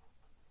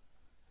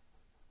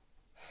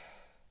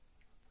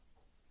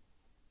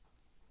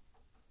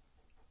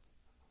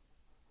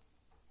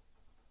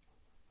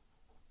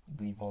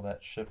 Leave all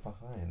that shit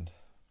behind.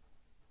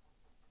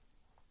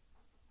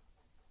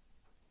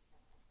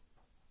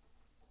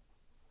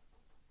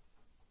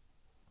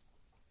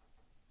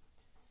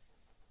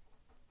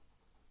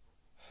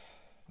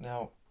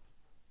 Now,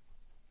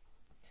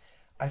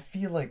 I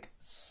feel like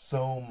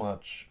so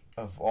much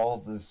of all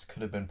this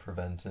could have been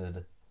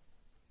prevented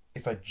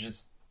if I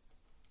just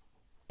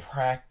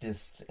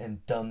practiced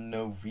and done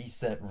no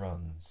reset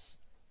runs.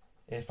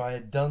 If I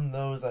had done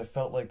those, I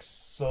felt like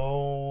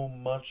so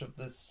much of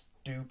this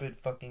stupid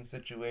fucking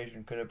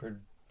situation could have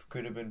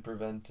been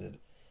prevented.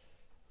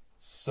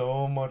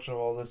 So much of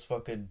all this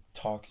fucking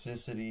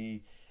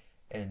toxicity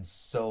and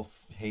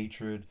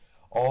self-hatred,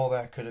 all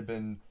that could have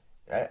been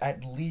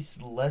at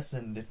least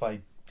lessened if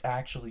I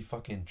actually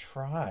fucking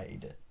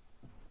tried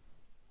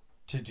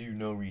to do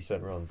no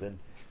reset runs and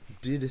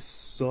did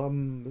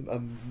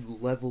some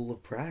level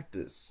of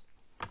practice.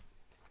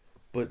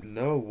 But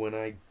no, when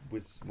I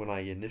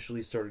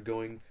initially started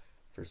going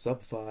for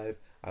sub 5,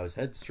 I was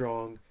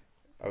headstrong.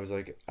 I was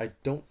like, I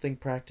don't think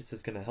practice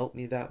is going to help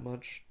me that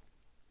much.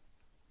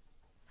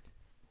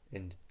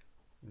 And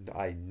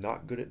I'm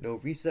not good at no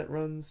reset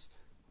runs,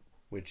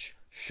 which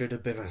should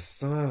have been a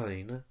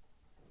sign.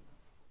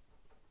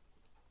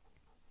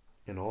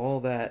 And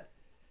all that,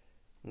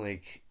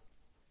 like,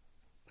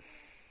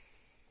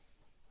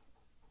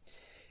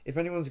 if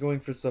anyone's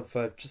going for sub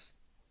 5, just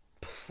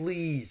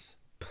please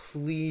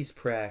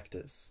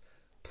practice.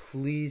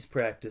 Please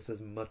practice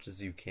as much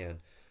as you can.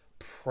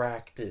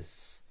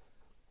 Practice.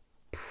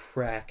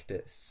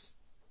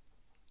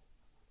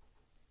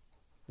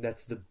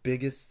 That's the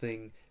biggest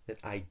thing that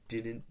I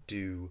didn't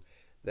do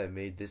that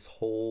made this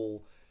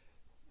whole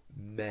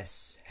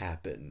mess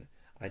happen.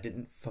 I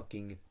didn't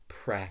fucking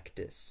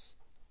practice.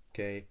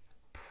 Okay?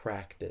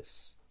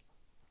 Practice.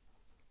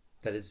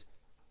 That is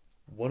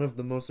one of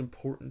the most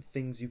important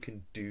things you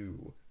can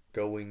do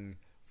going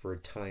for a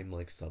time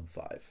like sub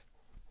 5.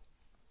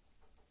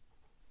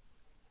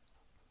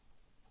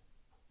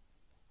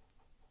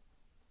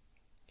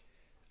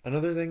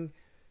 Another thing,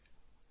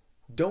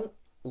 don't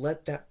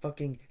let that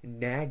fucking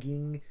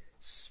nagging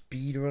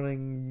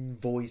speedrunning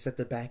voice at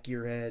the back of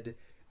your head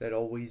that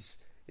always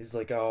is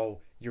like, oh,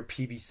 your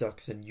PB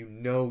sucks and you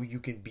know you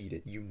can beat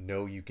it. You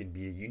know you can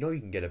beat it. You know you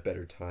can get a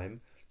better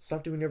time.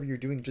 Stop doing whatever you're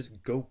doing.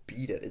 Just go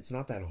beat it. It's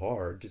not that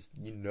hard. Just,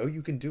 you know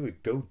you can do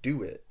it. Go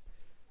do it.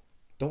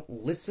 Don't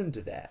listen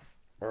to that.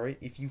 Alright?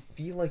 If you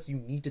feel like you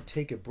need to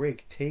take a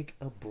break, take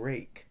a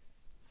break.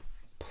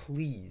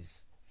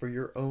 Please, for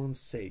your own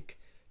sake,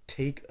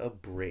 take a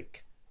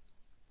break.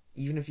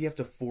 Even if you have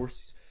to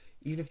force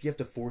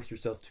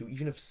yourself to,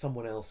 even if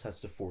someone else has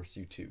to force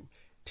you to,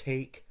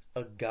 take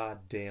a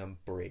goddamn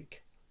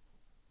break.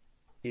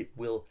 It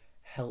will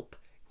help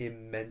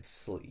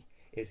immensely.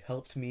 It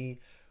helped me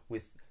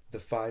with the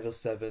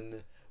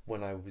 507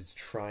 when I was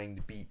trying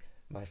to beat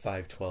my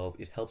 512.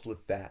 It helped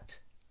with that.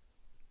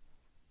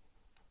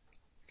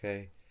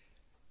 Okay?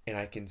 And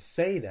I can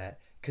say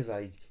that because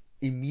I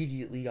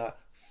immediately got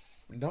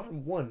not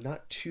 1,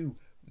 not 2,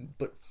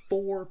 but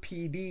 4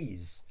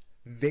 PBs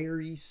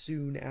very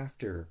soon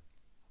after.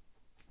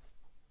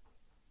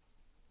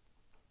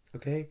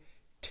 Okay?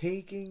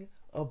 Taking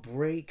a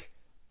break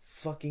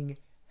fucking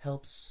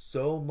helps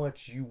so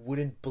much you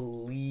wouldn't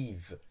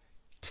believe.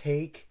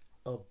 Take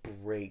a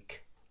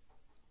break.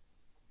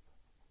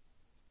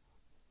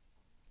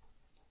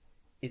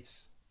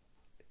 it's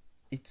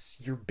it's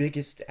your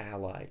biggest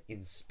ally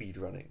in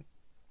speedrunning.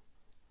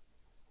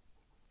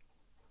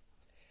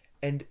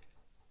 And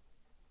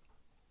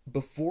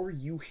before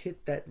you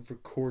hit that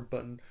record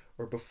button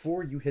or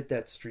before you hit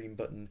that stream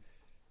button,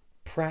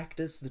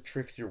 practice the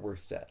tricks you're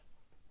worst at.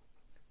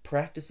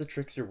 Practice the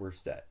tricks you're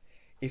worst at.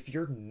 If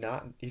you're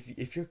not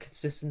if your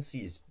consistency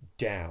is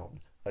down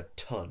a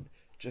ton,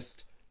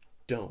 just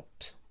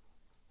don't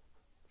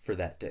for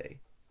that day.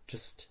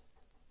 Just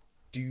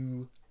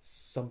do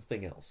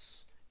something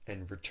else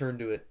and return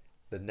to it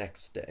the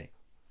next day.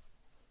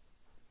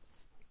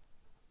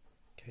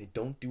 Okay,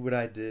 don't do what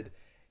I did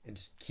and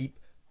just keep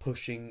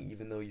pushing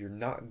even though you're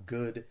not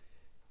good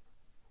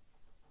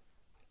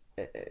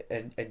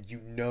and you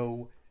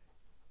know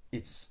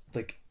it's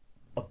like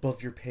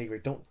above your pay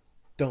grade. Don't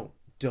do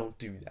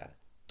that.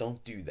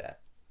 Don't do that.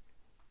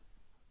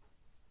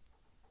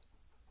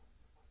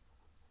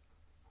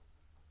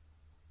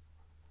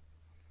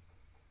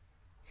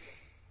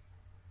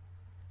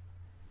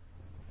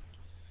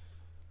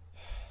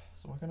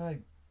 So what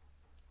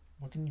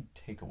can you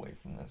take away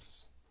from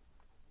this?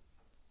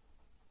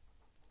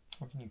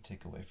 What can you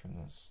take away from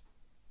this?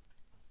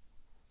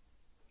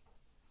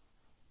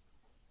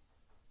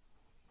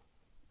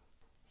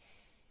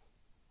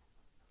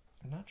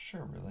 I'm not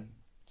sure really.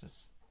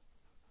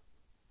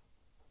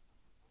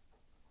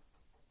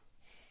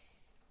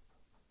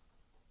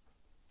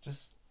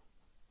 Just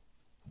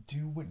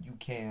do what you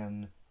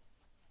can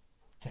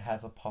to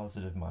have a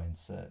positive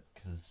mindset,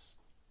 because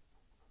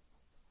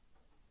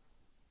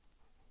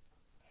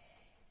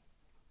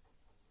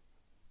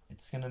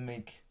it's gonna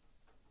make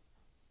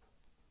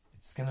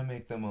it's gonna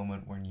make the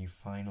moment when you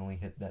finally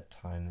hit that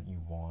time that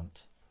you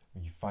want,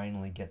 when you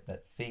finally get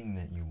that thing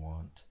that you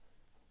want.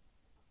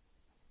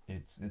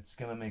 It's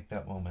gonna make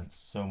that moment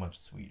so much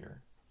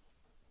sweeter.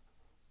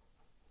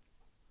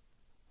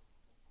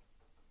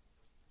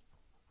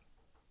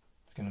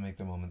 It's gonna make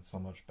the moment so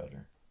much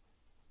better.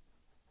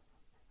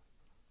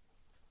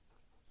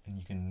 And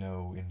you can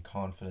know in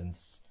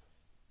confidence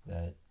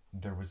that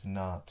there was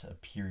not a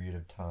period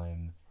of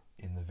time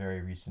in the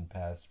very recent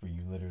past where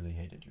you literally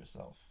hated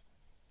yourself.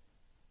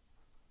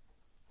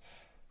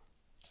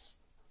 Just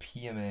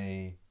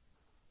PMA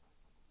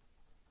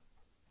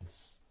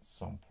is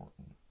so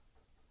important.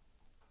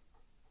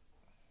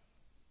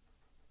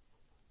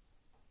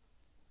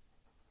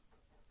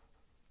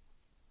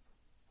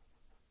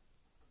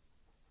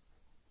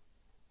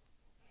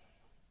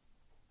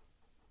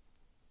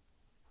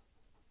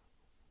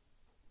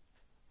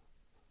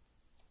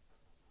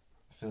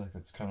 I feel like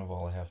that's kind of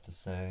all I have to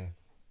say.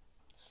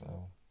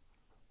 So,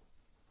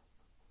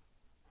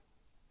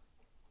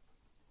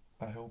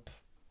 I hope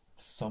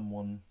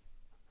someone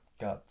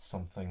got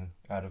something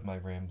out of my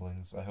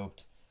ramblings. I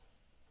hope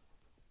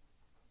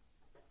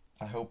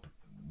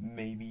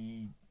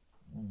maybe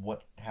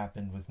what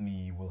happened with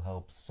me will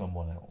help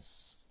someone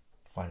else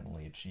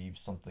finally achieve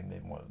something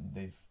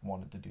they've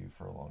wanted to do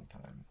for a long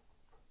time.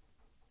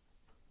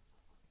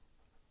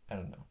 I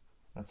don't know.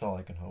 That's all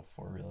I can hope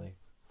for, really.